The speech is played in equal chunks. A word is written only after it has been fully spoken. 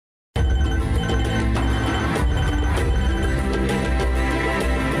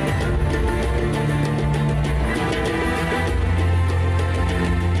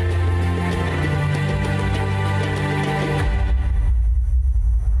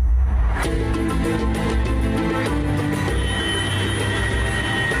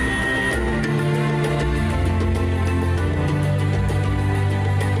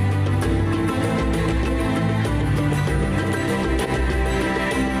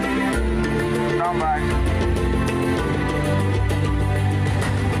Welcome back.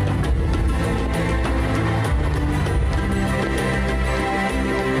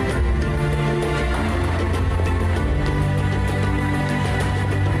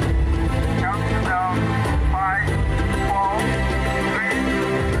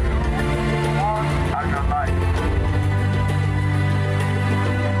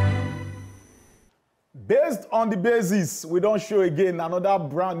 Based on the basis, we don't show again another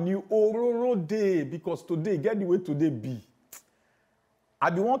brand new Ororo day because today, get the way today be. I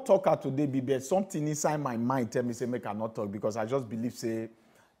be want talker today be, but something inside my mind tell me say make I not talk because I just believe say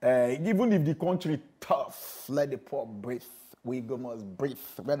even if the country tough, let the poor breathe. We go must breathe,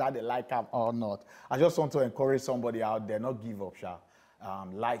 whether they like it or not. I just want to encourage somebody out there, not give up, sha.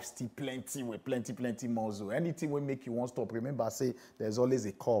 Life still plenty with plenty muscle. Anything will make you want stop. Remember, say there's always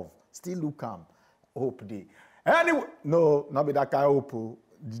a curve. Still look calm. Hope day. Anyway, no, not be that kind of hope.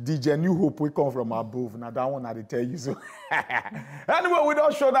 The genuine hope we come from above. Now that one I tell you so. Anyway, we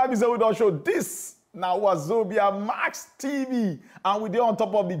don't show that. We don't show this. Now Wazobia Max TV, and we dey on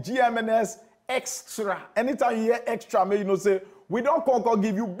top of the GMNS Extra. Anytime you hear extra, may you know say we don't conquer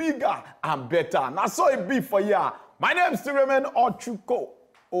give you bigger and better. Now so it be for ya. My name is still remain Ochuko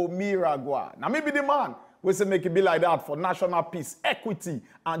Omiragwa. Now maybe the man. We say make it be like that for national peace, equity,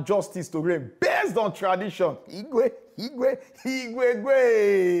 and justice to reign based on tradition. Igwe.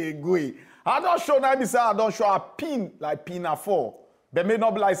 I don't show now, say I don't show a pin like pin a four. But may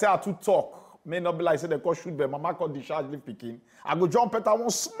not be like say I to talk. May not be like say they call shoot them. Mama call discharge the picking. I go jump at one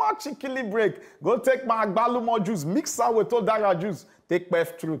smart chickily break. Go take my agbalumo juice, mix out with all dara juice. Take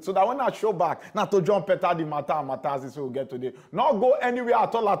birth truth. So that when I show back, not to jump at the matters is what we get today. Not go anywhere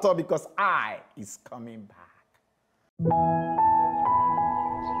at all because I is coming back.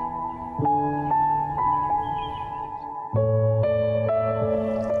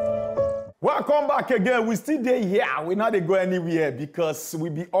 Welcome back again. We still there here. We not go anywhere because we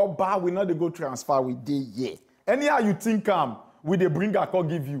be all bad. We not go transfer. We dey here. Anyhow you think we dey bring a call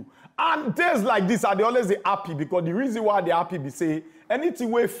give you. And days like this, they always dey happy because the reason why they happy be say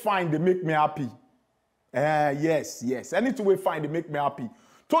anything we find they make me happy. Yes. Anything we find they make me happy.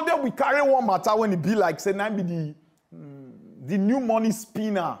 Today we carry one matter when it be like say now be the new money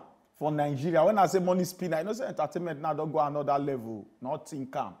spinner for Nigeria. When I say money spinner, I know say entertainment now don't go another level. Not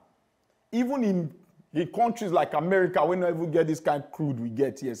income. Even in countries like America, we don't even get this kind of crude we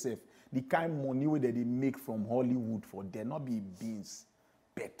get here, the kind of money that they make from Hollywood for there not be beans,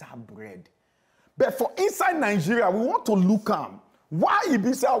 better bread. But for inside Nigeria, we want to look why it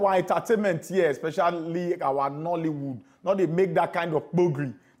be say our entertainment here, especially our Nollywood, not they make that kind of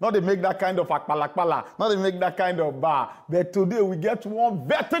bogri, not they make that kind of akpalakpala, not they make that kind of bar. But today we get one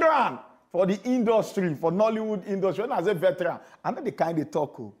veteran for the industry, for Nollywood industry. When I say veteran, I know the kind they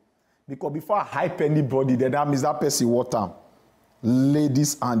talk. Because before I hype anybody, then that means that person water.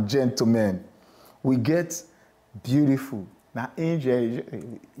 Ladies and gentlemen, we get beautiful. Now, Angel,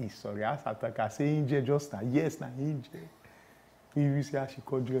 sorry, I say Angel just now. Yes, now Angel. You see how she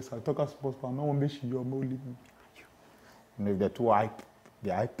called dress. I talk about sports, but I don't make she your more living. You know, if they're too hype,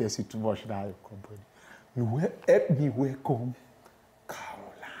 the hype person too much now. You company. You will help me welcome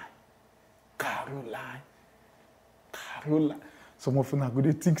Carolyna. Some of you are going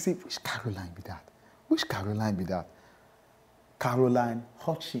to think, say, which Carolyna be that? Which Carolyna be that? Carolyna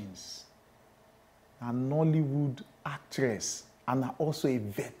Hutchings, a Nollywood actress, and also a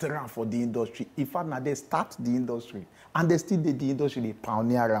veteran for the industry. In fact, now they start the industry, and they still did the industry, they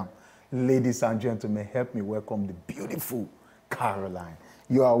pioneer around. Ladies and gentlemen, help me welcome the beautiful Carolyna.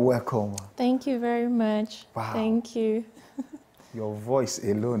 You are welcome. Thank you very much. Wow. Thank you. Your voice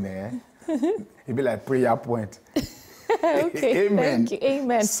alone, it be like prayer point. Okay, amen. thank you,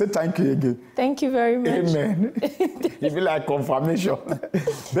 amen. Say thank you again. Thank you very much. Amen. It be like confirmation.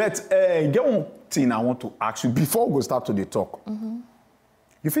 But get one thing I want to ask you before we go start to the talk.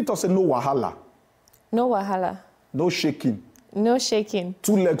 You fit to say no wahala. No wahala. No shaking. No shaking.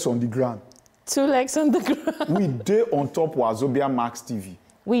 2 legs on the ground. 2 legs on the ground. We day on top Wazobia Max TV.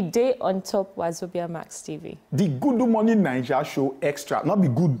 We day on top Wazobia Max TV. The Good Morning Nigeria show extra. Not be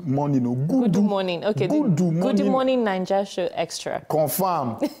good morning, no. Good morning. Okay. Good morning Nigeria show extra.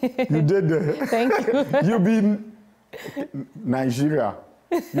 Confirm. You did there. Thank you. You be Nigeria.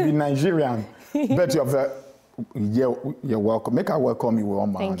 You be Nigerian. But you're welcome. Make I welcome you,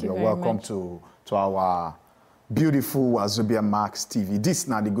 woman. Thank you. You're welcome much. to our beautiful Wazobia Max TV. This is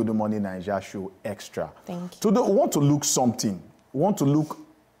now the Good Morning Nigeria show extra. Thank you. Today we want to look something. We want to look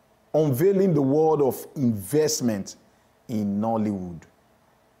unveiling the world of investment in Nollywood.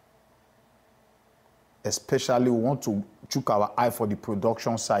 Especially, we want to check our eye for the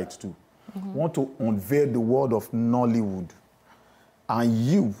production side too. want to unveil the world of Nollywood. And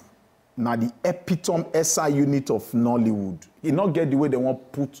you, now the epitome SI unit of Nollywood. You not get the way they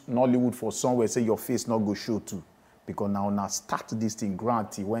want put Nollywood for somewhere, say your face not go show too. Because now start this thing,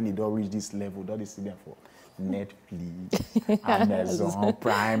 granted, when it don't reach this level, don't see them for Netflix, Amazon,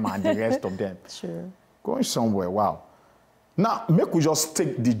 Prime, and the rest of them. Sure. Going somewhere, wow. Now, make we just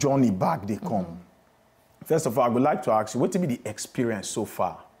take the journey back, they come. First of all, I would like to ask you, what will be the experience so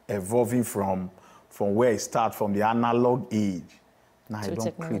far, evolving from where it starts, from the analog age? Now, you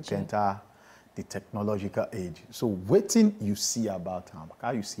don't enter the technological age. So, what you see about him?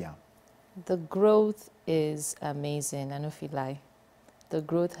 How you see him? The growth is amazing. I know if you lie. The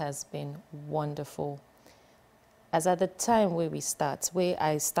growth has been wonderful. As at the time where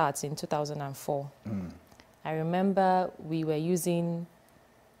I start in 2004, I remember we were using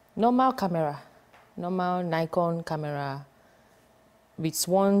normal camera, normal Nikon camera with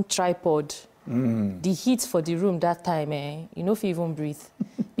one tripod. The heat for the room that time, you know if you even breathe.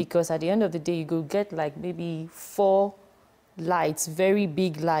 Because at the end of the day, you go get like maybe 4 lights, very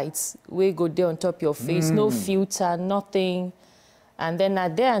big lights, where go there on top your face, no filter, nothing. And then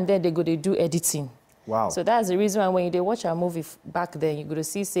at there and there, they do editing. Wow. So that's the reason why when you watch a movie back then, you go to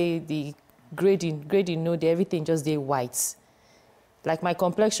see, say, the grading, no, everything just they white. Like my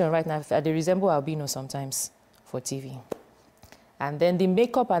complexion right now, they resemble albino sometimes for TV. And then the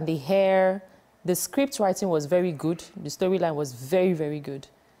makeup and the hair, the script writing was very good. The storyline was very, very good.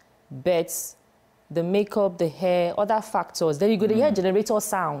 But the makeup, the hair, other factors, then you go to hear generator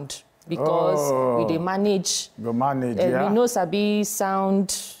sound. Because we manage, we know Sabi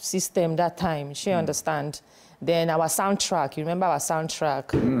sound system that time. She understand. Then our soundtrack, you remember our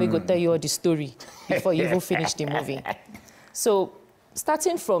soundtrack? We go tell you all the story before you even finish the movie. So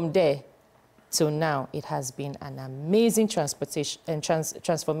starting from there till now, it has been an amazing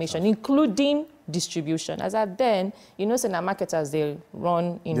transformation, including distribution. As at then, you know, some marketers, they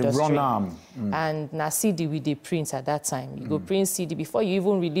run industry. They run and na CD we they print at that time. You go print CD before you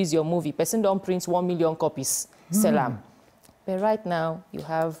even release your movie. Person don't print 1 million copies, sell them. But right now, you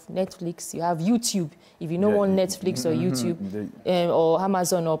have Netflix, you have YouTube. If you know on Netflix or YouTube, or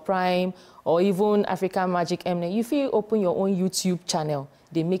Amazon or Prime, or even African Magic Mnet, if you open your own YouTube channel,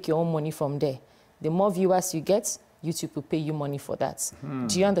 they make your own money from there. The more viewers you get, YouTube will pay you money for that.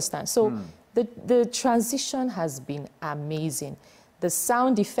 Do you understand? So the transition has been amazing. The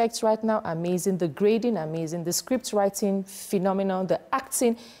sound effects right now, amazing. The grading, amazing. The script writing, phenomenal. The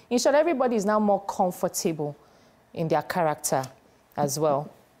acting. In short, everybody is now more comfortable in their character as well.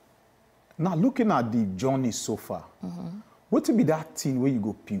 Now, looking at the journey so far, what will be that thing where you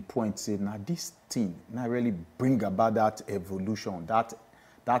go pinpoint, say, now this thing, now really bring about that evolution, that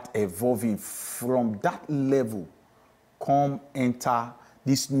evolving from that level, come enter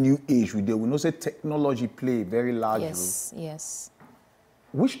this new age with the, we know say technology play a very large role. Yes.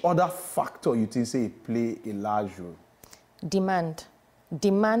 Which other factor you think say play a large role? Demand.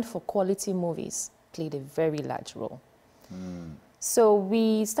 Demand for quality movies played a very large role. So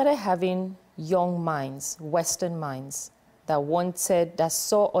we started having young minds, Western minds, that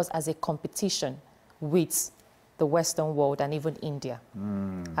saw us as a competition with the Western world and even India.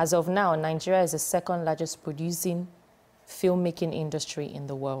 As of now, Nigeria is the second largest producing filmmaking industry in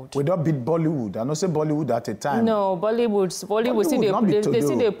the world. We don't beat Bollywood. I know say Bollywood at a time. No, Bollywood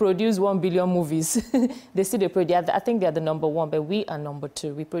see they produce 1 billion movies. They see they produce. I think they are the #1, but we are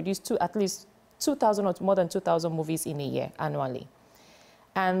 #2. We produce at least 2,000 or more than 2,000 movies in a year annually.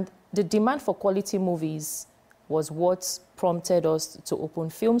 And the demand for quality movies was what prompted us to open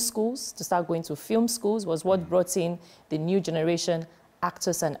film schools, to start going to film schools, was what brought in the new generation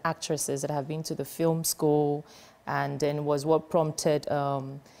actors and actresses that have been to the film school, and then was what prompted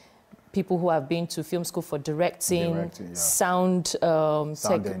people who have been to film school for directing sound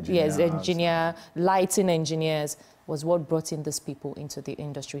engineer, lighting engineers, was what brought in these people into the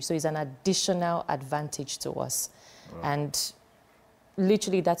industry. So it's an additional advantage to us. And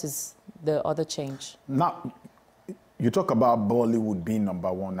literally that is the other change. Now, you talk about Bollywood being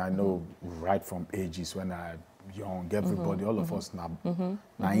 #1. I know right from ages when I was young, everybody, all of us now,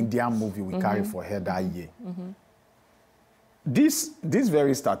 Indian movie we carry for head that year. These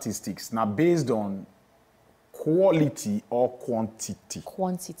very statistics now based on quality or quantity?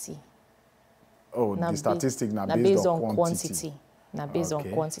 Quantity. Oh, the statistic now based on quantity. Now based on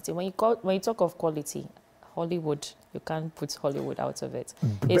quantity. When you talk of quality, Hollywood, you can't put Hollywood out of it.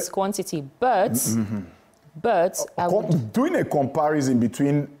 It's quantity, but doing a comparison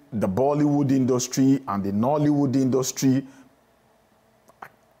between the Bollywood industry and the Nollywood industry,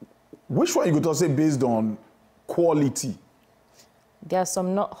 which one you could say based on quality? There are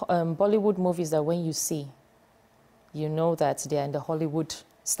some Bollywood movies that when you see, you know that they're in the Hollywood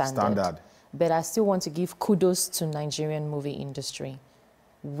standard. But I still want to give kudos to Nigerian movie industry.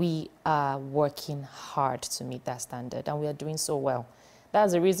 We are working hard to meet that standard, and we are doing so well.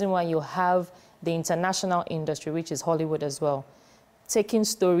 That's the reason why you have the international industry, which is Hollywood as well, taking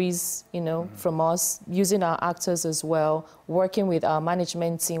stories, you know, from us, using our actors as well, working with our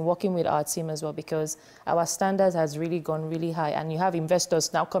management team, working with our team as well, because our standards has really gone really high. And you have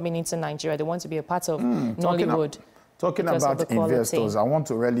investors now coming into Nigeria. They want to be a part of Nollywood. Talking about investors, I want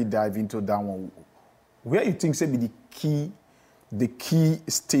to really dive into that one. Where you think say be the key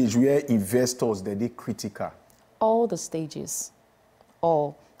stage where investors they critical? All the stages,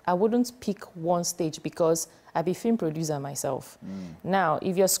 all. I wouldn't pick one stage because I be film producer myself. Now,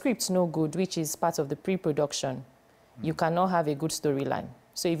 if your script's no good, which is part of the pre-production, you cannot have a good storyline.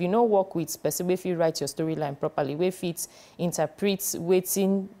 So if you know work with person, if you write your storyline properly, if it interprets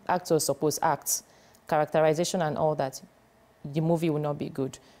waiting actors supposed act, characterization and all that, the movie will not be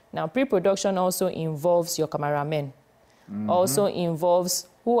good. Now, pre-production also involves your cameramen. Also involves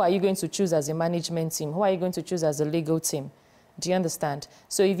who are you going to choose as a management team? Who are you going to choose as a legal team? Do you understand?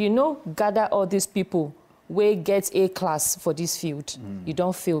 So if you know, gather all these people where get A class for this field, you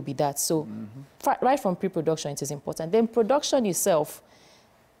don't fail with that. So right from pre-production, it is important. Then production itself,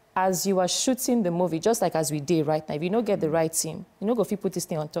 as you are shooting the movie, just like as we did right now, if you don't get the right team, you know, go put this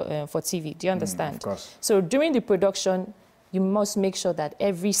thing on for TV. Do you understand? Of course. So during the production, you must make sure that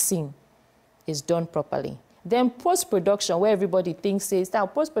every scene is done properly. Then post-production, where everybody thinks is now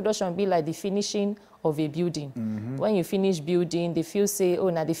post-production will be like the finishing of a building. When you finish building, they feel say, oh,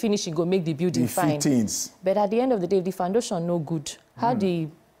 now the finishing go make the building fine. But at the end of the day, if the foundation no good, how the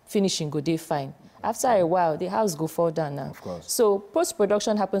finishing go they fine? After a while, the house go fall down now. Of course. So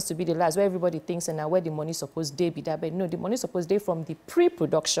post-production happens to be the last, where everybody thinks, and now where the money supposed to be that, but no, the money supposed to be from the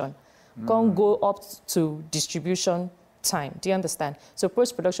pre-production, can't go up to distribution time. Do you understand? So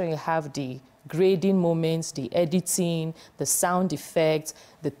post-production, you have the grading moments, the editing, the sound effects,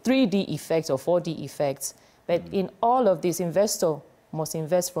 the 3D effects or 4D effects. But in all of this, investor must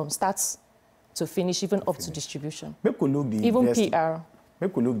invest from starts to finish, even up to distribution. Make we look the even PR.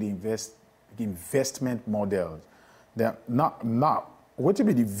 Make we look the investment models. Now, what will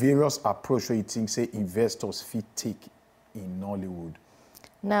be the various approach you think say investors fit take in Nollywood?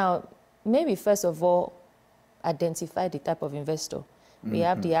 Now, maybe first of all, identify the type of investor. We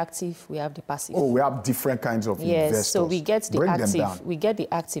have the active, we have the passive. Oh, we have different kinds of investors. Yes, so we get the active, we get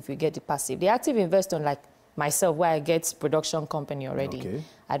the active, we get the passive. The active investor, like myself, where I get production company already. Okay.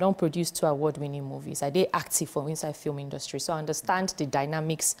 I don't produce 2 award-winning movies. I did active from inside film industry. So I understand the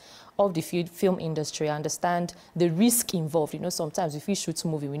dynamics of the film industry. I understand the risk involved. You know, sometimes if we shoot a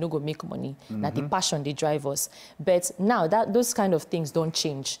movie, we don't go make money. Now the passion, they drive us. But now those kind of things don't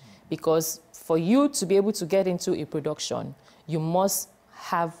change, because for you to be able to get into a production, you must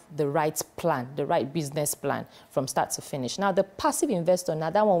have the right plan, the right business plan from start to finish. Now, the passive investor,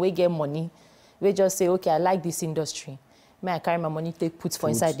 now that one we get money, we just say, okay, I like this industry. May I carry my money, put for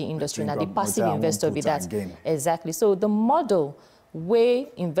inside the industry. Now, the passive investor be that. Exactly. So the model where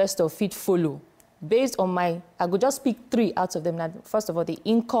investor fit follow, based on I could just pick 3 out of them. Now, first of all, the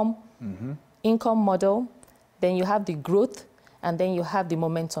income model, then you have the growth, and then you have the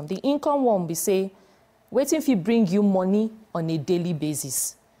momentum. The income one, we say, waiting if you bring you money on a daily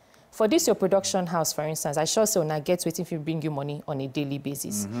basis. For this, your production house, for instance, I sure say when I get waiting if you bring you money on a daily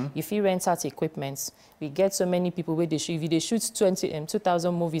basis. If you rent out equipment, we get so many people where they shoot. If they shoot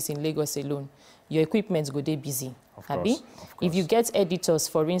 2,000 movies in Lagos alone, your equipment go there busy. Of course. If you get editors,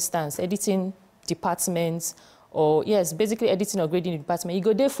 for instance, editing departments, or yes, basically editing or grading department, you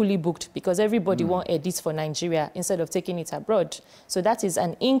go there fully booked because everybody want edits for Nigeria instead of taking it abroad. So that is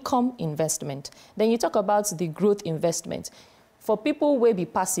an income investment. Then you talk about the growth investment. For people who be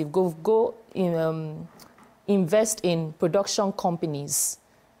passive, go invest in production companies.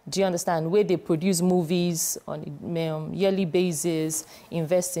 Do you understand? Where they produce movies on a yearly basis,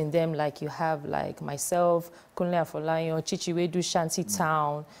 invest in them like you have like myself, Kunle Afolayan, Chichi we do Shanty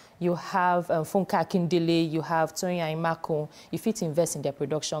Town. You have Funka Kindele, you have Tonya Imako. You fit invest in their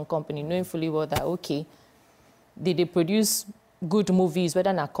production company, knowing fully well that, okay, they produce good movies,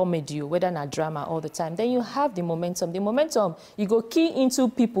 whether not comedy, whether not drama all the time. Then you have the momentum. The momentum, you go key into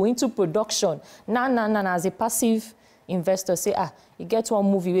people, into production. As a passive investor, say, you get one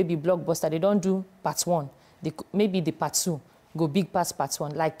movie, maybe blockbuster, they don't do part 1. Maybe the part 2. Go big part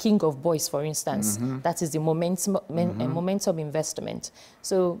 1, like King of Boys, for instance. That is the momentum investment.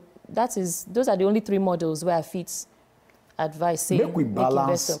 So those are the only 3 models where I fit advice. Say, we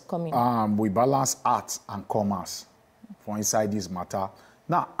balance art and commerce. for inside this matter.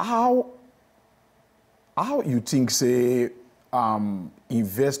 Now, how you think, say,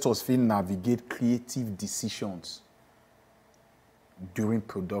 investors feel navigate creative decisions during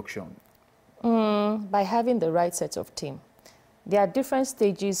production? By having the right set of team. There are different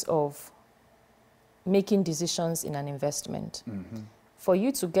stages of making decisions in an investment. For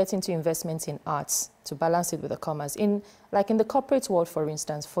you to get into investment in arts, to balance it with the commerce, like in the corporate world, for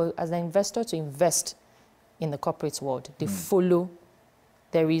instance, as an investor to invest in the corporate world, they follow,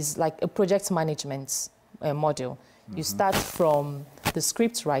 there is like a project management model. You start from the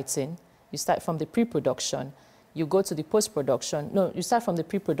script writing, you start from the pre-production, you go to the post-production. No, you start from the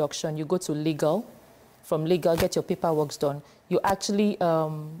pre-production, you go to legal. From legal, get your paperwork done. You actually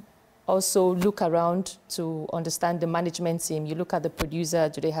also look around to understand the management team. You look at the producer.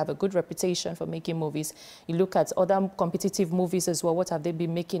 Do they have a good reputation for making movies? You look at other competitive movies as well. What have they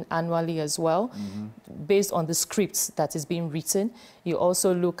been making annually as well, based on the scripts that is being written? You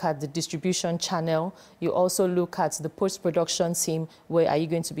also look at the distribution channel. You also look at the post-production team. Where are you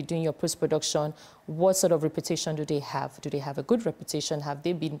going to be doing your post-production? What sort of reputation do they have? Do they have a good reputation? Have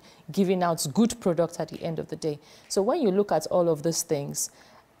they been giving out good products at the end of the day? So when you look at all of these things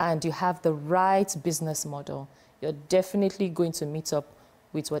and you have the right business model, you're definitely going to meet up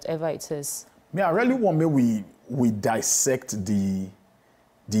with whatever it is. I really want we dissect the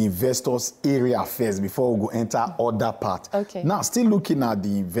investors area first before we go enter other part. Okay. Now, still looking at the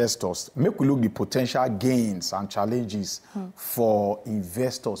investors, make we look the potential gains and challenges for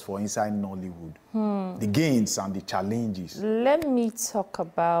investors for inside Nollywood. The gains and the challenges. Let me talk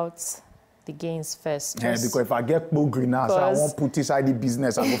about the gains first. Yeah, because if I get more greenhouse, I won't put inside the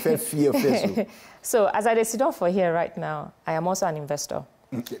business. I go fair fear first. So as I sit down for here right now, I am also an investor.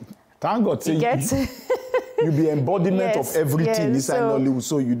 Thank God, you be embodiment of everything inside Nollywood,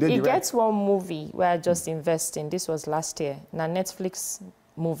 so you did it. Gets one movie where I just invest in. This was last year. Now Netflix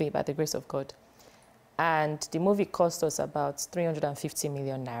movie, by the grace of God, and the movie cost us about 350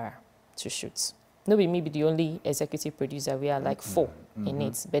 million naira to shoot. No, we may be the only executive producer. We are like 4 in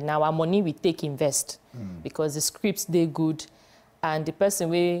it, but now our money we take invest because the scripts they good, and the person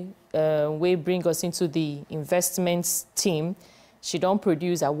we bring us into the investments team. She don't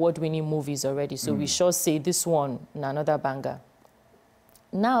produce award-winning movies already, so we sure say this one, another banger.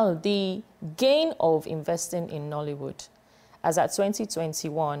 Now, the gain of investing in Nollywood, as at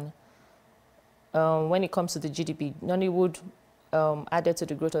 2021, when it comes to the GDP, Nollywood added to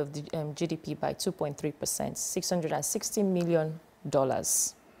the growth of the GDP by 2.3%, $660 million.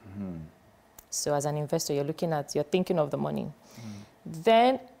 So as an investor, you're thinking of the money.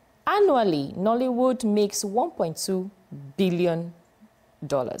 Then annually, Nollywood makes $1.2 billion.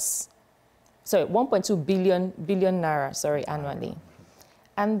 Sorry, 1.2 billion naira, sorry, annually.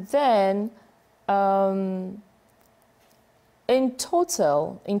 And then in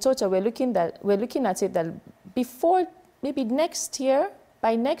total, we're looking at it that before maybe next year,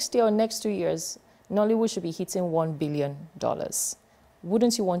 by next year or next 2 years, Nollywood should be hitting $1 billion.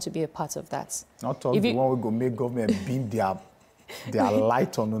 Wouldn't you want to be a part of that? Not talk the one we go make government beam their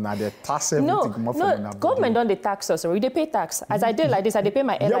light on una, they tax everything. No, government don't they tax us, or they pay tax. As I did like this, I they pay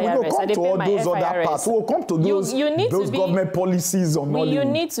my LIRS, I they pay my FIRS. We'll come to those, government policies on Nollywood. You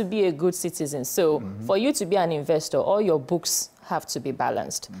need to be a good citizen. So for you to be an investor, all your books have to be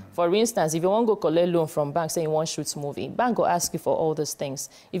balanced. For instance, if you want to go collect loan from bank, say you want to shoot movie, bank will ask you for all those things.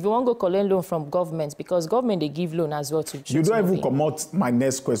 If you want to go collect loan from government, because government, they give loan as well to shoot You don't movie. even come out my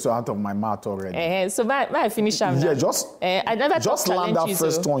next question out of my mouth already. So I finish am Yeah, now. I never just land that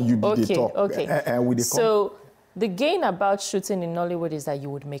first one you be the talk. Okay. So the gain about shooting in Nollywood is that you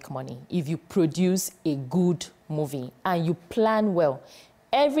would make money if you produce a good movie and you plan well.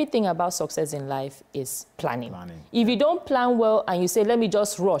 Everything about success in life is planning. If you don't plan well and you say, let me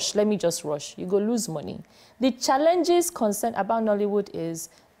just rush, you go lose money. The challenges concerned about Nollywood is,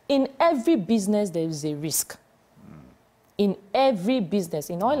 in every business, there is a risk. In every business,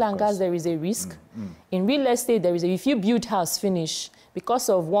 in oil and gas, there is a risk. In real estate, there is if you build house, finish, because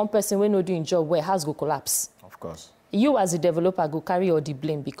of one person when not doing job, where house go collapse. Of course. You as a developer go carry all the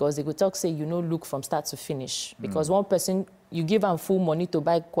blame because they go talk, say, you know, look from start to finish. Because one person, you give them full money to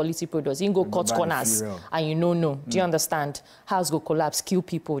buy quality products. You go cut corners and you know. Do you understand? House go collapse, kill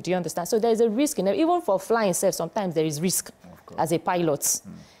people. Do you understand? So there is a risk in it. Even for flying self, sometimes there is risk as a pilot.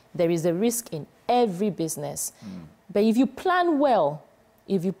 There is a risk in every business. But if you plan well,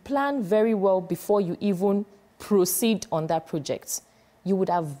 if you plan very well before you even proceed on that project, you would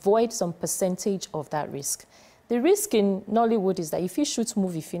avoid some percentage of that risk. The risk in Nollywood is that if you shoot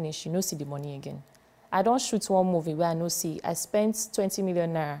movie finish, you don't see the money again. I don't shoot one movie where I no see. I spent 20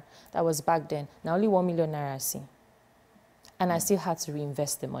 million naira. That was back then. Now only 1 million naira I see. and I still had to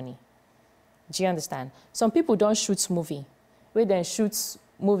reinvest the money. Do you understand? Some people don't shoot movie. We then shoot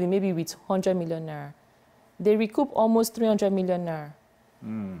movie maybe with 100 million naira. They recoup almost 300 million naira.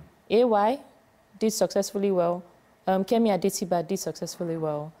 AY did successfully well. Kemi Adetiba did successfully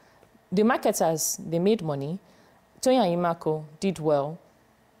well. The marketers, they made money. Toyin Imako did well.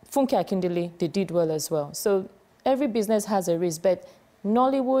 Funke Akindele, they did well as well. So every business has a risk, but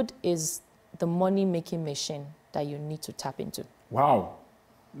Nollywood is the money-making machine that you need to tap into. Wow.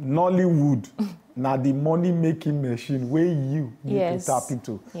 Nollywood, now the money-making machine where you need to tap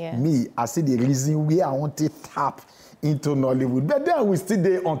into. Yes. Me, I see the reason where I want to tap into Nollywood. But then we still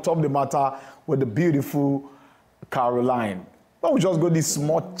there on top of the matter with the beautiful Carolyna. But we just go this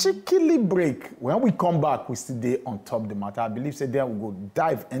small cheekily break. When we come back, we still there on top of the matter. I believe so then we go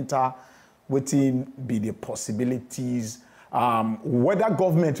dive enter waiting be the possibilities. Whether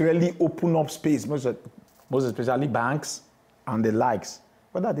government really open up space, most especially banks and the likes,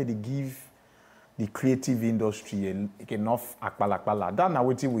 whether they give the creative industry enough akpala. That's now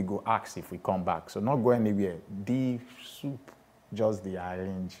what we go ask if we come back. So not go anywhere. The soup, just the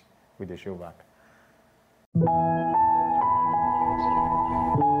arrange with the show back.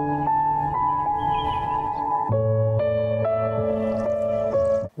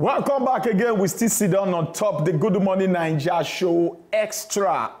 Welcome back again. We still sit down on top the Good Morning Nigeria show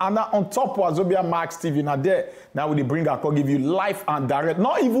extra. And now on top Wazobia Max TV. Now there, now we bring I can give you live and direct.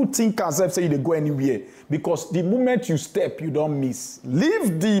 Not even think yourself say you go anywhere. Because the moment you step, you don't miss.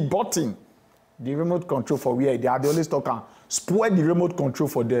 Leave the button, the remote control for where they are. They always talk and spoil the remote control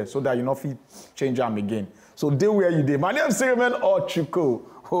for there so that you not fit change them again. So they where you there. My name is Siriman Ochuko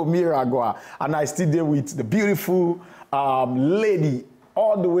Omiragwa. And I still there with the beautiful lady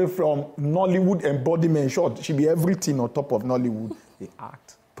all the way from Nollywood embodiment. Short, she be everything on top of Nollywood. They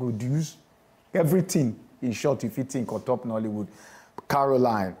act, produce, everything in short if you think on top Nollywood.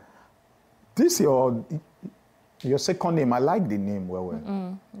 Carolyna, this is your second name. I like the name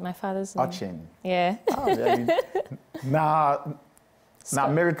well. My father's name. Hutchings. Yeah. Now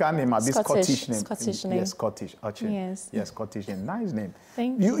American name, this Scottish name. Scottish name. Yes, Scottish. Hutchings. Yes. Yes, Scottish name. Nice name.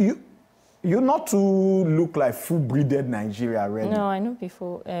 Thank you. You're not to look like full-breeded Nigeria, really. No, I know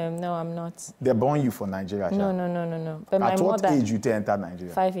before. No, I'm not. They born you for Nigeria, No. But my At what mother, age you enter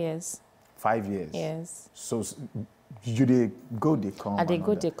Nigeria? 5 years. 5 years? Yes. So you they go, they come? They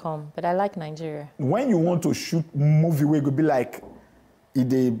go, they come. But I like Nigeria. When you want to shoot movie, where it could be like,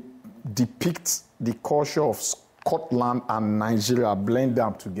 they depict the culture of Scotland and Nigeria, blend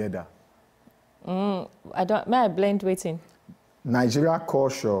them together. May I blend waiting? Nigeria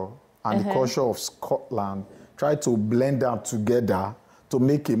culture and the culture of Scotland, try to blend them together to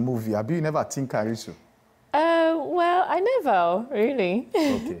make a movie. Have you never think Cariso? Well, I never, really.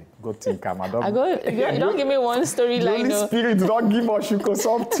 Okay, go think, madam. Don't give me one storyline. The Holy Spirit don't give us you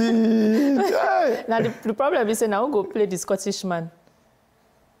something. Hey. Now, the problem is now I'll go play the Scottish man.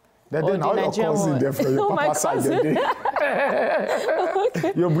 Then how your cousin there from your papa side?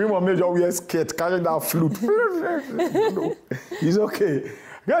 Okay. You bring one major wear skirt, carry that flute. No, it's okay.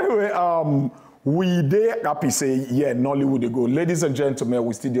 Anyway, we there happy say, yeah, Nollywood they go. Ladies and gentlemen,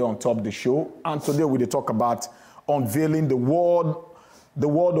 we still there on top of the show. And today we talk about unveiling the world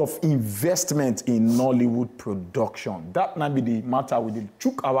of investment in Nollywood production. That might be the matter we did.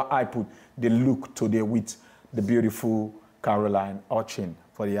 Took our eye put the look today with the beautiful Carolyna Hutchings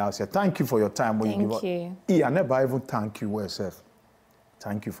for the house here. Thank you for your time. Thank you. I never even thank you yourself.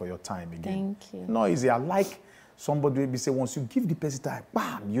 Thank you for your time again. Thank you. No easy. I like somebody will say once you give the person time,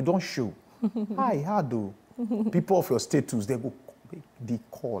 bam, you don't show. Hi, how do people of your status they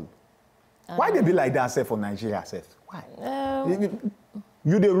call? Why they be like that, for Nigeria, Why?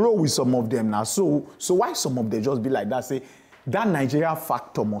 You they roll with some of them now. So why some of them just be like that? Say that Nigeria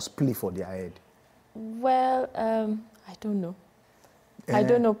factor must play for their head. Well, I don't know. I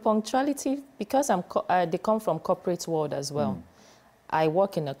don't know. Punctuality, because they come from corporate world as well. I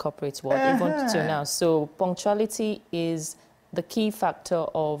work in a corporate world even till now. So punctuality is the key factor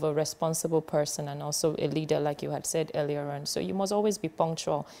of a responsible person and also a leader, like you had said earlier on. So you must always be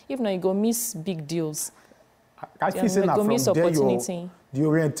punctual. If not, you go miss big deals. I feel saying that from miss there, opportunity. The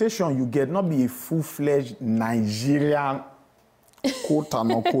orientation you get not be a full-fledged Nigerian quote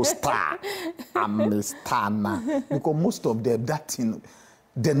unquote star. I'm a star now. Because most of them, that thing,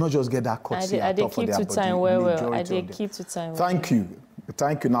 they not just get that courtesy I keep to time well. I did keep to time well. Thank you.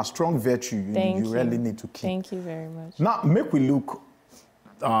 Thank you. Now, strong virtue, you really need to keep. Thank you very much. Now, make we look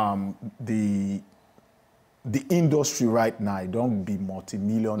the industry right now. It don't be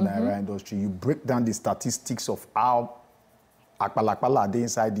multi-million naira industry. You break down the statistics of how akpala are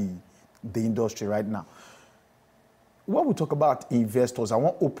inside the industry right now. when we talk about investors, I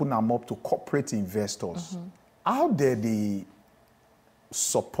want to open them up to corporate investors. How dare they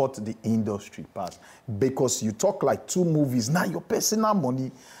support the industry part? Because you talk like 2 movies, now your personal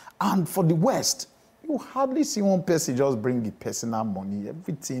money, and for the West, you hardly see one person just bring the personal money.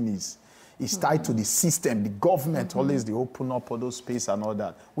 Everything is tied to the system, the government, always they open up all those space and all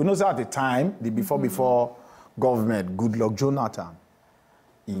that. We know that at the time, the before government, good luck Jonathan,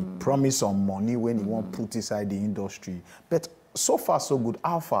 he promised some money when he won't put inside the industry. But so far, so good.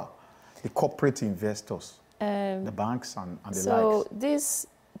 How far? The corporate investors, the banks and the likes. So this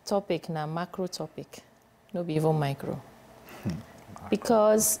topic now, macro topic, no be even micro.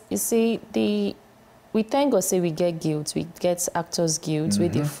 Because, you see, we thank God say we get guilds, we get actors guilds, where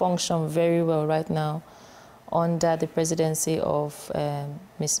they function very well right now under the presidency of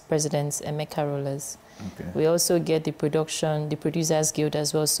Miss President Carolyna. Okay. We also get the producers guild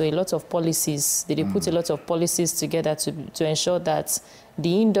as well. So a lot of policies, they put a lot of policies together to ensure that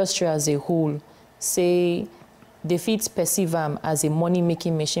the industry as a whole, say, they fit perceive them as a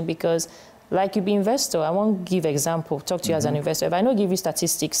money-making machine. Because like you be investor, I won't give example, talk to you as an investor. If I don't give you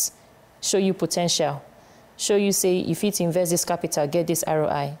statistics, show you potential, show you say, if it invest this capital, get this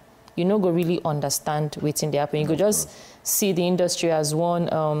ROI, you no go really understand what's in the happen. You go just see the industry as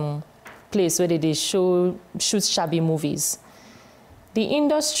one place where they shoot shabby movies. The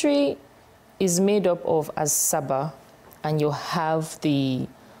industry is made up of Asaba, and you have the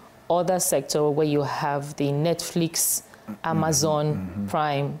other sector where you have the Netflix, Amazon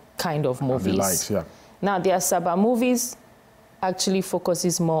Prime kind of movies. Likes, yeah. Now, the Asaba movies actually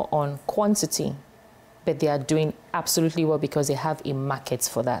focuses more on quantity, but they are doing absolutely well because they have a market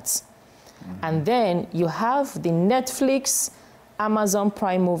for that. And then you have the Netflix, Amazon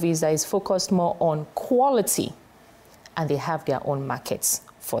Prime movies that is focused more on quality, and they have their own markets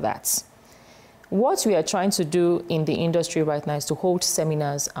for that. What we are trying to do in the industry right now is to hold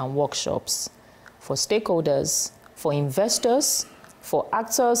seminars and workshops for stakeholders, for investors, for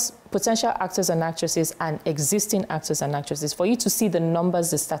actors, potential actors and actresses, and existing actors and actresses, for you to see the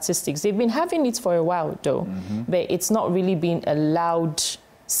numbers, the statistics. They've been having it for a while, though, but it's not really been a loud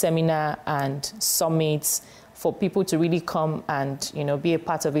seminar and summits for people to really come and, you know, be a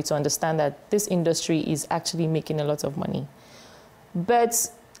part of it, to understand that this industry is actually making a lot of money.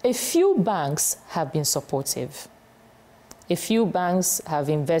 But a few banks have been supportive. A few banks have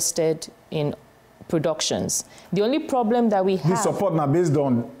invested in productions. The only problem that we have... This support now based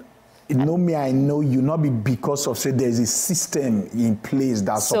on, you know me, I know you, not be because of, say, there's a system in place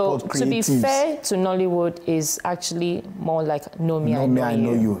that supports creatives. So, to be fair to Nollywood is actually more like know me, I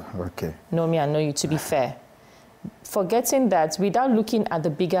know you. Okay. Know me, I know you, to be fair. Forgetting that, without looking at the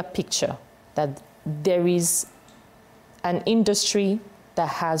bigger picture, that there is an industry that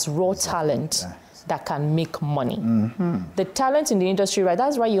has raw talent that can make money. The talent in the industry, right,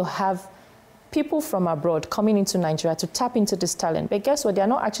 that's why you have people from abroad coming into Nigeria to tap into this talent. But guess what? They're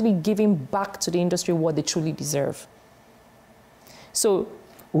not actually giving back to the industry what they truly deserve. So...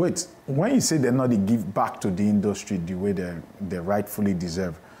 Wait, when you say they're not, they give back to the industry the way they rightfully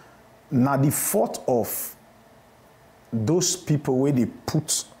deserve, now the fault of those people where they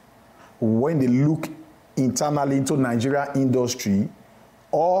put, when they look internally into Nigeria industry,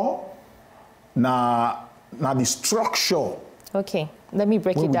 or now the structure. Okay, let me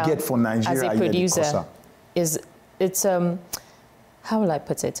break it down. Get for Nigeria, as a producer, it's how will I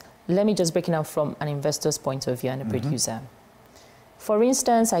put it? Let me just break it down from an investor's point of view and a producer. For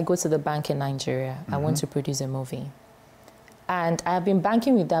instance, I go to the bank in Nigeria. I want to produce a movie, and I have been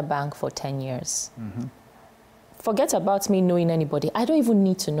banking with that bank for 10 years. Forget about me knowing anybody. I don't even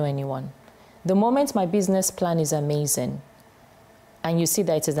need to know anyone. The moment my business plan is amazing, and you see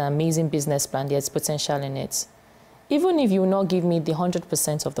that it is an amazing business plan, there's potential in it. Even if you will not give me the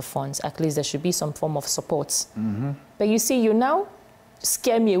 100% of the funds, at least there should be some form of support. But you see, you now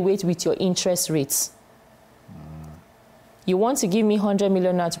scare me away with your interest rates. You want to give me 100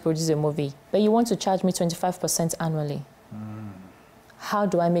 million now to produce a movie, but you want to charge me 25% annually. How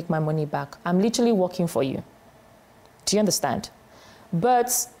do I make my money back? I'm literally working for you. Do you understand?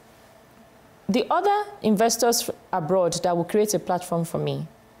 But the other investors abroad that will create a platform for me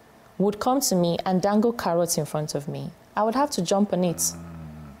would come to me and dangle carrots in front of me. I would have to jump on it.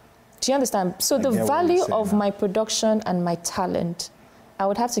 Do you understand? So the value of my production and my talent, I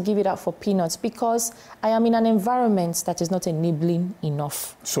would have to give it out for peanuts because I am in an environment that is not enabling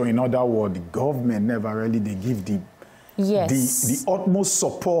enough. So in other words, the government never really, they give the utmost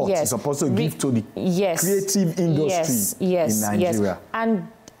support it's supposed to give to the creative industry in Nigeria.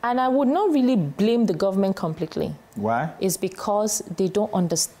 And I would not really blame the government completely. Why? It's because they don't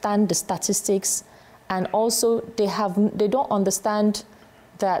understand the statistics And also, they don't understand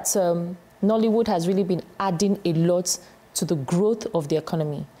that Nollywood has really been adding a lot to the growth of the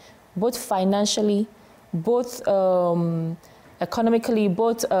economy, both financially, both economically,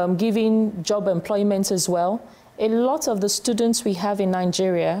 both giving job employment as well. A lot of the students we have in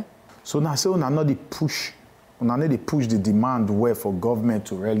Nigeria. So now, say, not the push. They push the demand where for government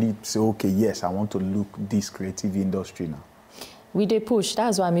to really say, okay, yes, I want to look this creative industry now. They push.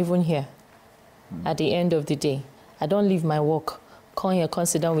 That's why I'm even here. At the end of the day, I don't leave my work. Come here, come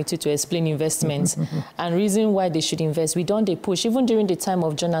sit down with you to explain investments and reason why they should invest. They push. Even during the time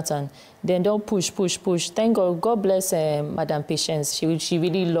of Jonathan, they don't push. Thank God. God bless Madam Patience. She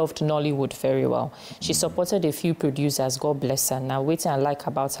really loved Nollywood very well. She supported a few producers. God bless her. Now, wait and like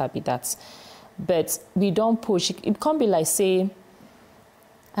about her be that. But we don't push. It can't be like, say,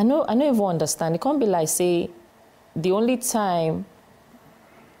 I don't even understand. It can't be like, say, the only time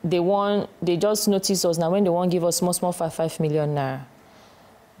they just notice us now when they want to give us small 5 million naira.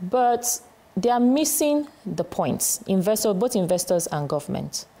 But they are missing the points, both investors and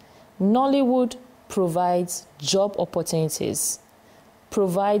government. Nollywood provides job opportunities,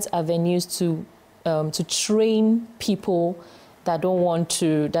 provides avenues to train people that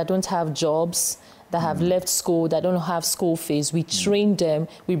don't have jobs, that have left school, that don't have school fees. We train them,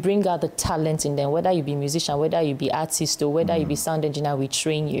 we bring out the talent in them, whether you be musician, whether you be artist, or whether you be sound engineer, we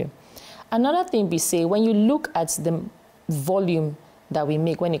train you. Another thing we say, when you look at the volume that we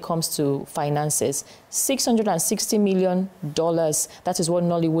make when it comes to finances, $660 million, that is what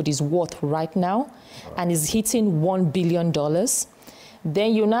Nollywood is worth right now, and is hitting $1 billion.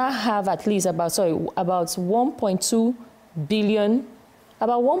 Then you now have at least about 1.2 billion,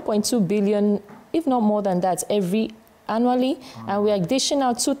 if not more than that, annually, and we are dishing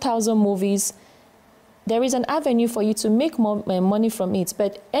out 2,000 movies. There is an avenue for you to make more money from it.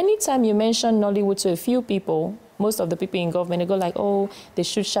 But anytime you mention Nollywood to a few people, most of the people in government, they go like, oh, they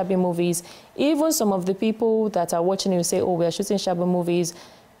shoot shabby movies. Even some of the people that are watching you say, oh, we are shooting shabby movies.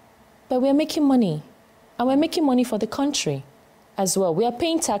 But we are making money. And we're making money for the country as well. We are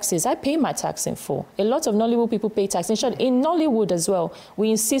paying taxes. I pay my tax in full. A lot of Nollywood people pay tax. In short, in Nollywood as well, we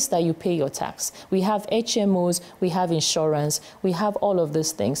insist that you pay your tax. We have HMOs, we have insurance, we have all of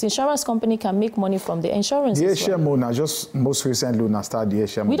these things. Insurance company can make money from the insurance. The HMO now just most recently we started the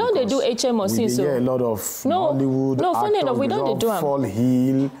HMO. We don't do HMO since. We hear a lot of Nollywood funny enough, we don't do Fall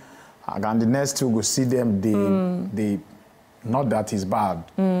Hill, and the next two go see them. They not that is bad.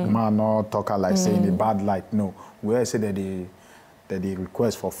 Man, not talk like saying a bad light. No, we say that they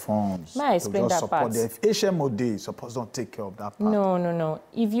request for funds. May I explain that part? If HMO day suppose don't take care of that part. No.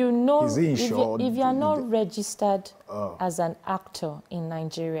 If you know, if you are not registered as an actor in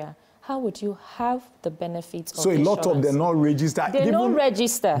Nigeria, how would you have the benefits of insurance? So a lot of them not registered. They don't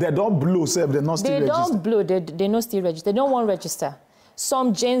register. They don't blow, sir. They not still register. They don't blow. They not still register. They don't want to register.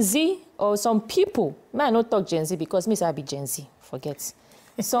 Some Gen Z or some people, may I not talk Gen Z because me say I be Gen Z. Forget.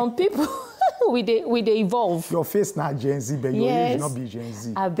 Some people, we they evolve. Your face not Gen Z, but your age not be Gen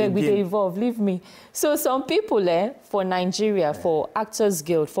Z. I beg, we they evolve, leave me. So some people for Nigeria, for Actors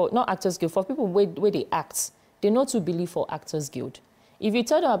Guild, for people where they act, they not to believe for Actors Guild. If you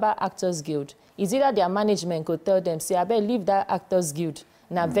tell them about Actors Guild, it's either their management could tell them, say, I better leave that Actors Guild,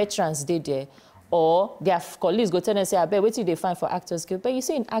 now veterans they there. Or their colleagues go tell them, say, I bet, wait till they find for Actors Guild. But you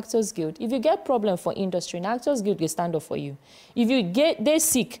see, in Actors Guild, if you get problem for industry, in Actors Guild, they stand up for you. If they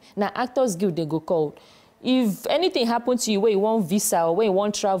sick, now Actors Guild, they go call. If anything happens to you where you want visa, or where you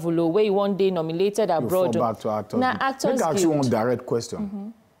want travel, or where you want day nominated abroad, fall back to Actors Guild. Actors Guild. Let me ask you one direct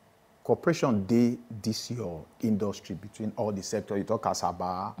question. Cooperation day this year industry between all the sectors. You talk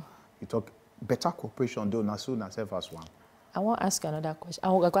Asaba, you talk better cooperation, though, not so self as one. I won't ask you another question. I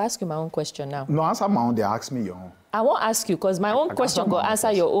will ask you my own question now. No, answer my own, they ask me your own. I won't ask you because my own question will answer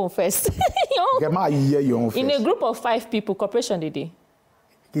your own first. Get my hear your own first. In a group of 5 people, cooperation did they?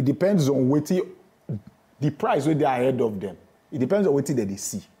 It depends on what the price where they are ahead of them. It depends on what they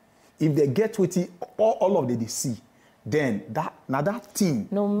see. If they get what all of they see, then that thing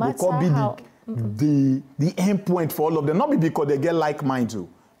no matter will be how, the end point for all of them. Not because they get like mine too.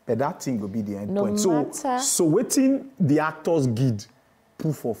 But that thing will be the end point. So waiting the Actors Guild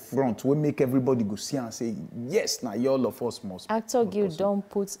put for front will make everybody go see and say, yes, now all of us must. Actors Guild don't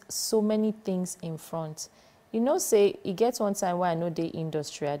put so many things in front. You know, say, it gets one time where I know the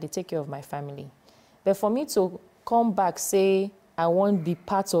industry, they take care of my family. But for me to come back, say, I want to be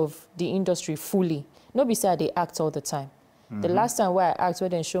part of the industry fully, nobody say they act all the time. The last time where I act, where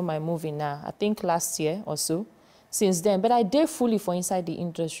they show my movie now, I think last year or so, since then, but I did fully for inside the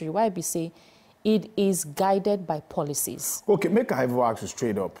industry. Why be say it is guided by policies. Okay, make I ever ask you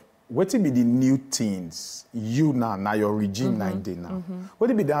straight up. what will be the new things you now your regime now? What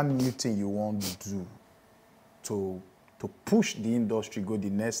will be that new thing you want to do to push the industry go the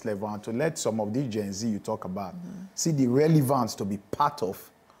next level and to let some of the Gen Z you talk about see the relevance to be part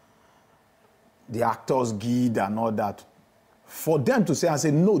of the Actors Guild and all that, for them to say and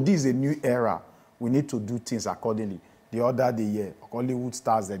say, no, this is a new era. We need to do things accordingly. The other day, Hollywood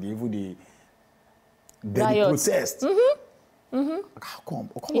stars that they protest. How come?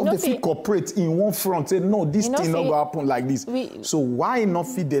 They feel corporate in one front, say, no, this thing not going to happen like this. So why not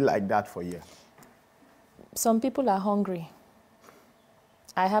feel they like that for you? Some people are hungry.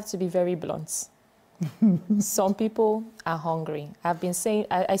 I have to be very blunt. Some people are hungry. I've been saying,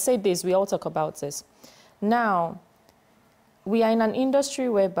 I say this, we all talk about this. Now, we are in an industry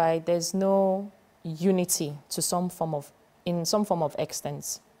whereby there's no unity to some form of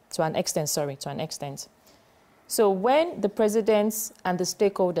extent, to an extent. So when the presidents and the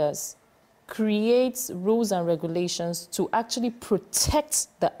stakeholders create rules and regulations to actually protect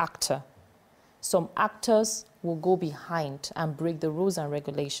the actor, some actors will go behind and break the rules and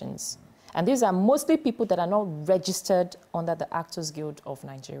regulations. And these are mostly people that are not registered under the Actors Guild of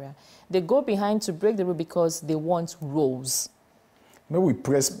Nigeria. They go behind to break the rule because they want roles. Maybe we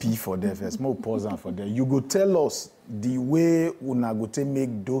press P for them first. Maybe we pause on for them. You go tell us the way una go to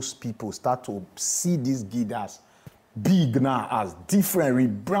make those people start to see these guild as big now, as different,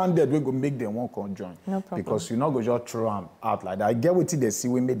 rebranded. We go make them want to join. No problem. Because you not go just throw them out like that. I get what they see.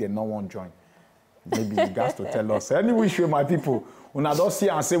 We make them not want to join. Maybe you guys to tell us. Anyway, show my people. Una don't see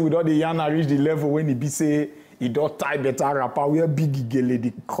and say we don't the yana reach the level when he be say he don't tie better rapper. We are big gele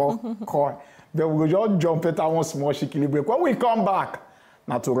the core. Then we go just jump at one small shikili break. When we come back,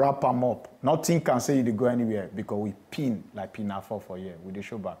 now to wrap them up. Nothing can say you go anywhere because we pin like pin for you. We the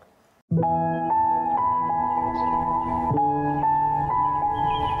show back.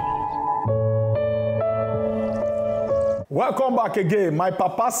 Welcome back again. My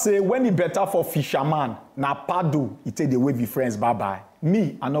papa say when he better for fisherman, na padu, he take the wavy friends bye-bye.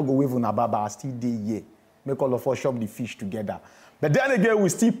 Me, I not go wave on a baba, I still dey here. Make all of us shop the fish together. But then again, we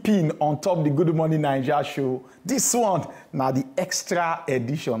still pin on top the Good Morning Nigeria show. This one, now the extra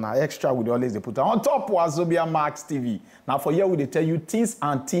edition, now extra we always put on top Wazobia Max TV. Now for here, we dey tell you things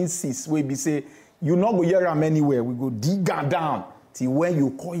and things we be say, you not go hear them anywhere. We go dig down till when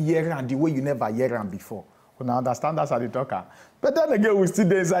you call hear them the way you never hear them before. We understand that's how they talk. But then again, we still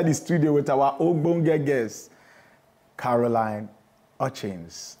there inside the studio with our ogbonge guest, Carolyna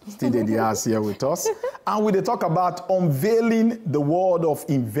Hutchings. Still there here with us. And we talk about unveiling the world of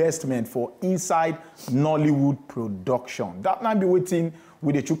investment for inside Nollywood production. That might be waiting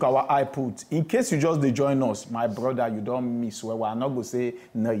with the chook our eye put. In case you just join us, my brother, you don't miss where. I'm not going to say,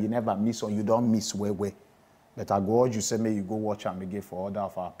 no, you never miss or you don't miss where. But I go urge you say, may you go watch and again for other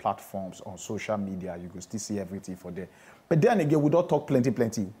of our platforms on social media. You can still see everything for there. But then again, we don't talk plenty.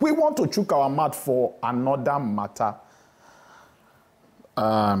 We want to chook our mouth for another matter.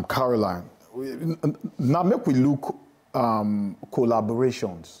 Carolyna, now make we look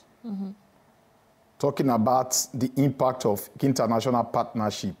collaborations. Talking about the impact of international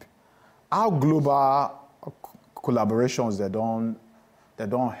partnership. How global collaborations they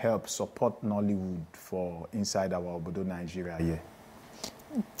don't help support Nollywood for inside our Obodo Nigeria here?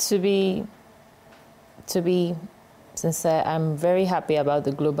 To be sincere, I'm very happy about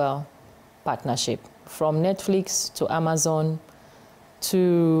the global partnership. From Netflix to Amazon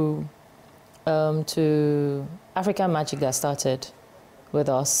to African Magic that started with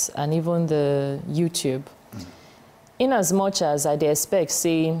us, and even the YouTube. In as much as I expect,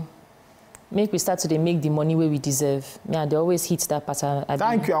 say, make we start to make the money where we deserve. Yeah, they always hit that pattern.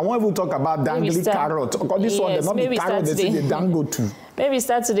 Thank you. I won't even talk about dangly carrot. Because this one, they're not the carrot, they say the dango too. Maybe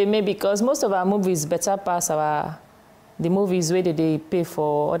start today, maybe because most of our movies better pass the movies where they pay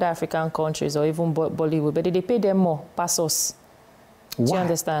for other African countries or even Bollywood, but they pay them more, pass us. Why? Do you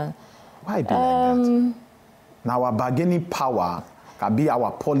understand? Why do like that? Now our bargaining power can be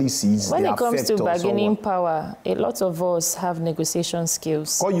our policies. When it comes to bargaining power, a lot of us have negotiation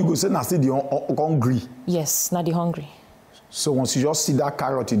skills. Or you go say, now see the hungry. Yes, not the hungry. So once you just see that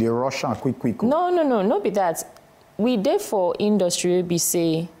carrot, they rush and quick. No be that. We therefore industry be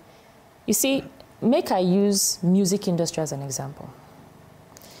say, you see, make I use music industry as an example.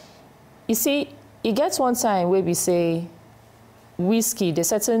 You see, it gets one time where we say, whiskey, a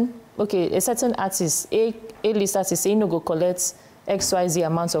certain artist, A-list artist, say, you know, go collect XYZ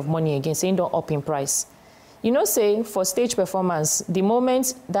amount of money again, saying don't up in price. You know, say, for stage performance, the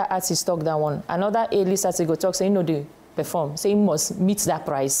moment that artist talk that one, another A-list artist go talk, say, you know, perform. Say, he must meet that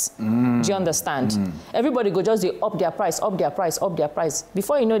price. Do you understand? Everybody go just they up their price, up their price, up their price.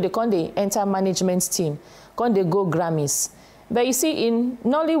 Before you know, they enter management team, they go Grammys. But you see, in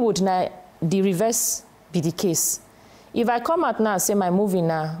Nollywood now, the reverse be the case. If I come out now and say my movie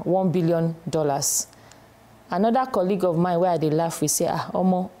now $1 billion, another colleague of mine where they laugh, we say,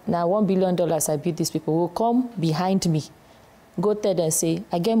 Omo, now $1 billion I beat these people, will come behind me, go tell them and say,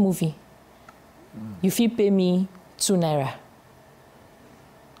 I get movie. You feel pay me 2 naira.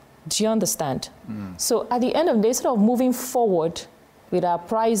 Do you understand? So at the end of the day, instead of moving forward with our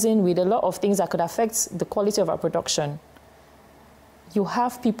pricing, with a lot of things that could affect the quality of our production, you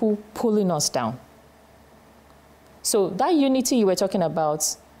have people pulling us down. So that unity you were talking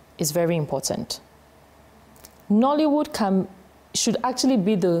about is very important. Nollywood should actually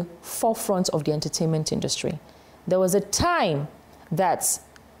be the forefront of the entertainment industry. There was a time that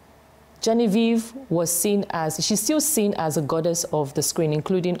Genevieve was seen as, she's still seen as a goddess of the screen,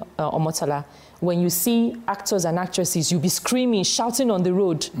 including Omotala. When you see actors and actresses, you'll be screaming, shouting on the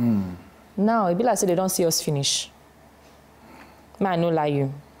road. Now, it be like say they don't see us finish. Man, I no lie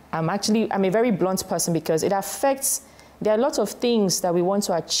you. I'm a very blunt person because it affects, there are a lot of things that we want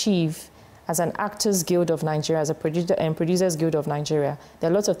to achieve as an Actors Guild of Nigeria, as a Producers Guild of Nigeria.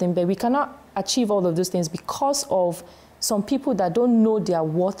 There are lots of things, but we cannot achieve all of those things because of some people that don't know their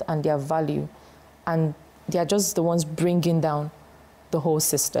worth and their value, and they are just the ones bringing down the whole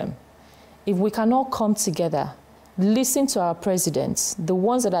system. If we cannot come together, listen to our presidents, the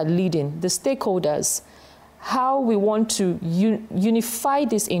ones that are leading, the stakeholders, how we want to unify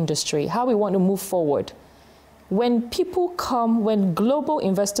this industry, how we want to move forward. When people come, when global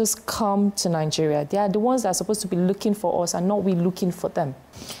investors come to Nigeria, they are the ones that are supposed to be looking for us and not we looking for them.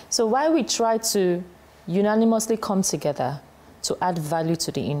 So while we try to unanimously come together to add value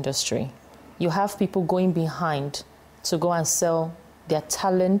to the industry, you have people going behind to go and sell their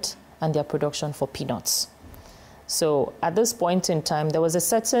talent and their production for peanuts. So at this point in time, there was a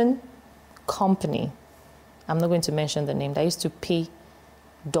certain company, I'm not going to mention the name, that used to pay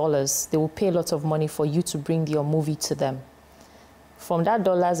dollars. They will pay a lot of money for you to bring your movie to them. From that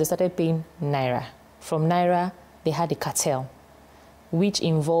dollars, they started paying naira. From naira, they had a cartel, which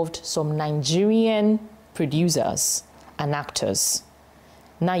involved some Nigerian producers and actors.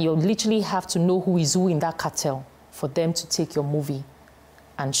 Now you literally have to know who is who in that cartel for them to take your movie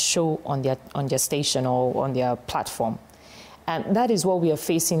and show on their station or on their platform. And that is what we are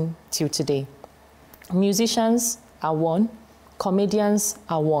facing till today. Musicians are one, comedians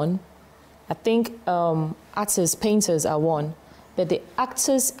are one, I think artists, painters are one, but the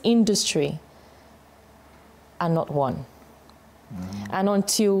actors industry are not one. And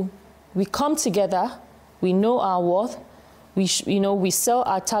until we come together, we know our worth, we sell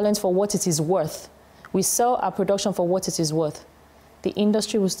our talent for what it is worth, we sell our production for what it is worth, the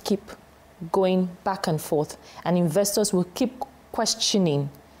industry will keep going back and forth, and investors will keep questioning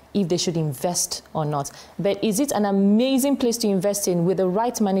if they should invest or not. But is it an amazing place to invest in with the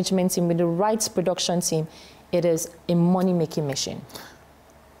right management team, with the right production team? It is a money-making machine.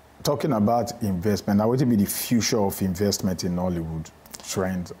 Talking about investment, now what will be the future of investment in Nollywood,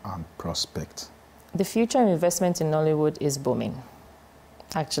 trend and prospect? The future of investment in Nollywood is booming.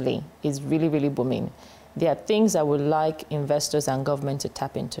 Actually, it's really, really booming. There are things I would like investors and government to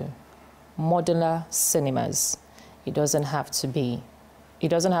tap into. Modular cinemas. It doesn't have to be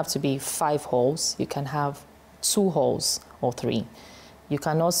 5 halls. You can have 2 halls or 3. You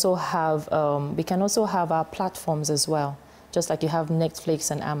can also have, we can also have our platforms as well. Just like you have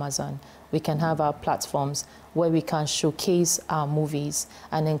Netflix and Amazon, we can have our platforms where we can showcase our movies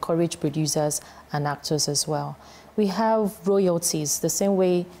and encourage producers and actors as well. We have royalties, the same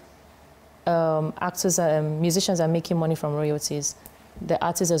way actors and musicians are making money from royalties. The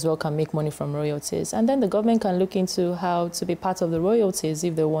artists as well can make money from royalties. And then the government can look into how to be part of the royalties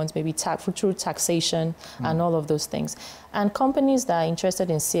if they want, maybe through taxation and all of those things. And companies that are interested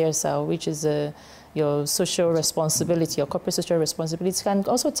in CSR, which is your social responsibility, your corporate social responsibility, can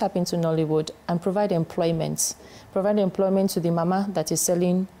also tap into Nollywood and provide employment. Provide employment to the mama that is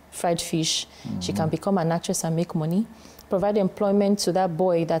selling fried fish. She can become an actress and make money. Provide employment to that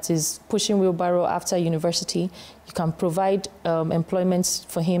boy that is pushing wheelbarrow after university. You can provide employment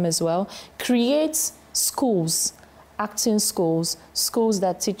for him as well. Create schools, acting schools, schools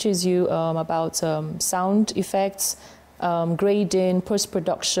that teaches you about sound effects, grading,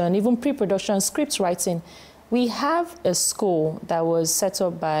 post-production, even pre-production, script writing. We have a school that was set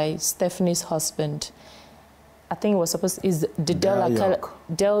up by Stephanie's husband. I think it was supposed to is the Del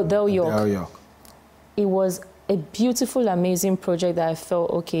York. It was a beautiful, amazing project that I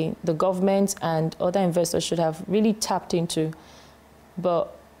felt, okay, the government and other investors should have really tapped into.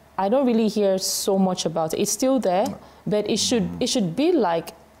 But I don't really hear so much about it. It's still there, but it should be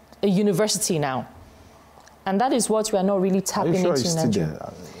like a university now. And that is what we are not really tapping into in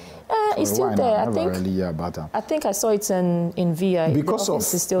Nigeria. It's still there. I think I saw it in VI. Because of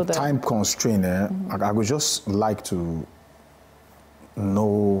still there. Time constraint, I would just like to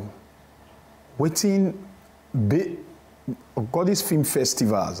know waiting got these film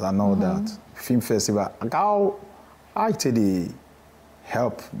festivals and all that. Film festival. How did they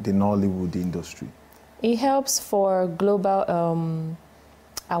help the Nollywood industry? It helps for global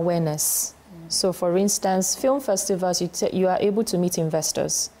awareness. So, for instance, film festivals, you are able to meet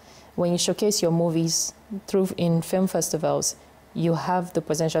investors. When you showcase your movies in film festivals, you have the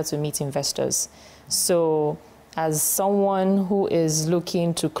potential to meet investors. So, as someone who is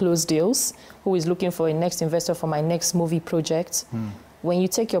looking to close deals, who is looking for a next investor for my next movie project, when you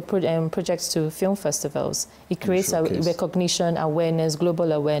take your projects to film festivals, it creates a recognition, awareness,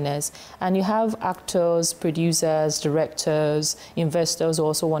 global awareness. And you have actors, producers, directors, investors who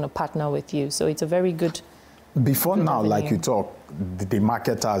also want to partner with you. So it's a very good... Before now, avenue. Like you talk, the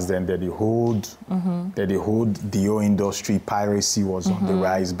marketers then, they hold the whole industry, piracy was on the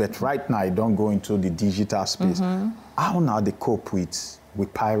rise. But right now, you don't go into the digital space. How now they cope with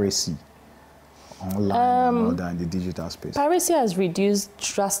piracy? Online and all that in the digital space? Piracy has reduced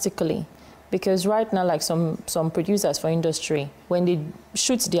drastically because right now, like some producers for industry, when they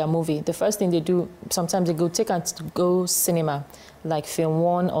shoot their movie, the first thing they do, sometimes they go cinema, like Film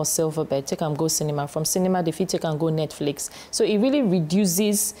One or Silverbird, take and go cinema. From cinema, they take and go Netflix. So it really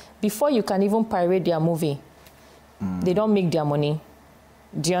reduces, before you can even pirate their movie, they don't make their money.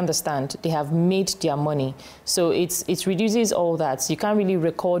 Do you understand? They have made their money. So it reduces all that. You can't really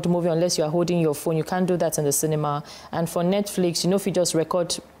record movie unless you are holding your phone. You can't do that in the cinema. And for Netflix, if you just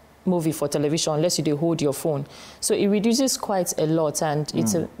record movie for television unless you do hold your phone. So it reduces quite a lot, and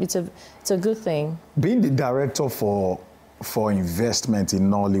it's a good thing. Being the director for investment in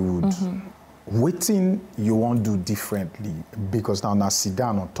Nollywood, waiting you won't do differently because now sit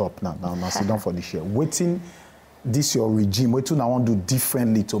down on top now sit down for the share. Waiting this your regime, what I want to do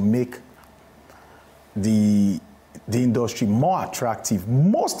differently to make the industry more attractive,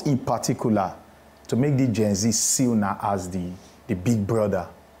 most in particular to make the Gen Z see now as the big brother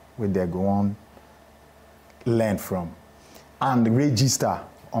where they go on learn from and register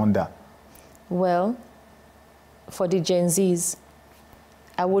under? Well, for the Gen Zs,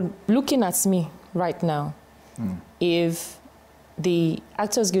 looking at me right now, if the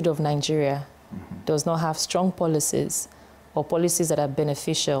Actors Guild of Nigeria does not have strong policies or policies that are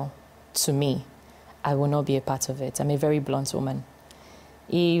beneficial to me, I will not be a part of it. I'm a very blunt woman.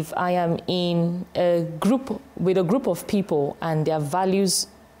 If I am in a group with a group of people and their values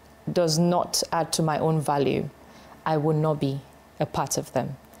does not add to my own value, I will not be a part of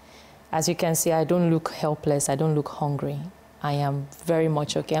them. As you can see, I don't look helpless. I don't look hungry. I am very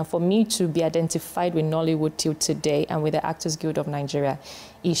much okay. And for me to be identified with Nollywood till today and with the Actors Guild of Nigeria,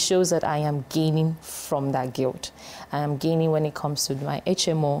 it shows that I am gaining from that guild. I am gaining when it comes to my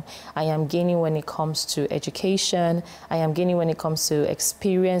HMO. I am gaining when it comes to education. I am gaining when it comes to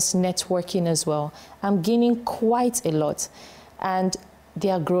experience, networking as well. I'm gaining quite a lot. And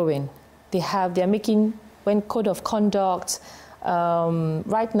they are growing. They are making, when code of conduct,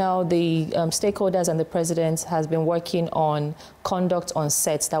 right now, the stakeholders and the president has been working on conduct on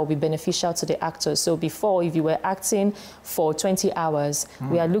sets that will be beneficial to the actors. So before, if you were acting for 20 hours,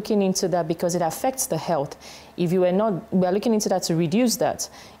 we are looking into that because it affects the health. If you were not, we are looking into that to reduce that.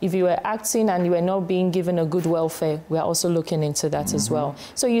 If you were acting and you were not being given a good welfare, we are also looking into that as well.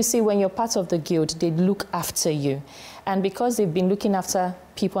 So you see, when you're part of the guild, they look after you. And because they've been looking after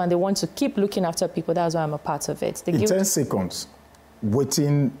people and they want to keep looking after people, that's why I'm a part of it. In 10 seconds, what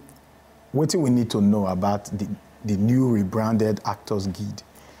we need to know about the new rebranded Actors Guild?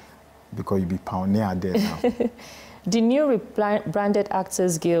 Because you'll be pioneer there now. The new rebranded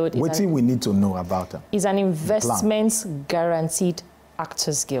Actors Guild what we need to know about them? Is an investment guaranteed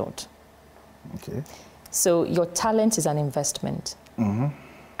Actors Guild. Okay. So your talent is an investment.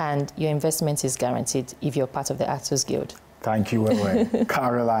 And your investment is guaranteed if you're part of the Actors Guild. Thank you,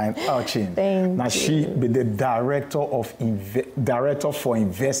 Carolyna Hutchings. Thank now, you. she be the director for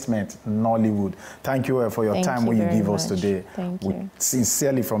investment Nollywood. Thank you for your time when you give us today. Thank you.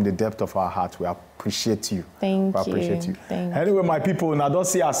 Sincerely, from the depth of our heart, we appreciate you. Thank you. Appreciate you. Anyway, my people, now don't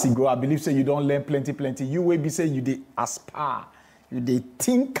see as you go. I believe say you don't learn plenty. You will be saying you dey aspire, you dey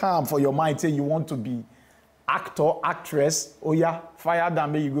think calm for your mind. Say you want to be actor, actress. Oh yeah, fire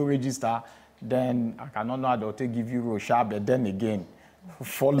them, make you go register. then I cannot know how they'll take give you Rosha, but then again,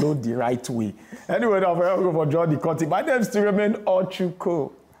 follow the right way. Anyway, I'm going to for John the Conti. My name still remain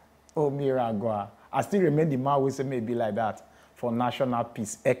Ochuko Omiragwa. I still remain the man who say maybe like that for national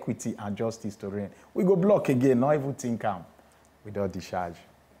peace, equity, and justice to reign. We go block again, not even think without the charge.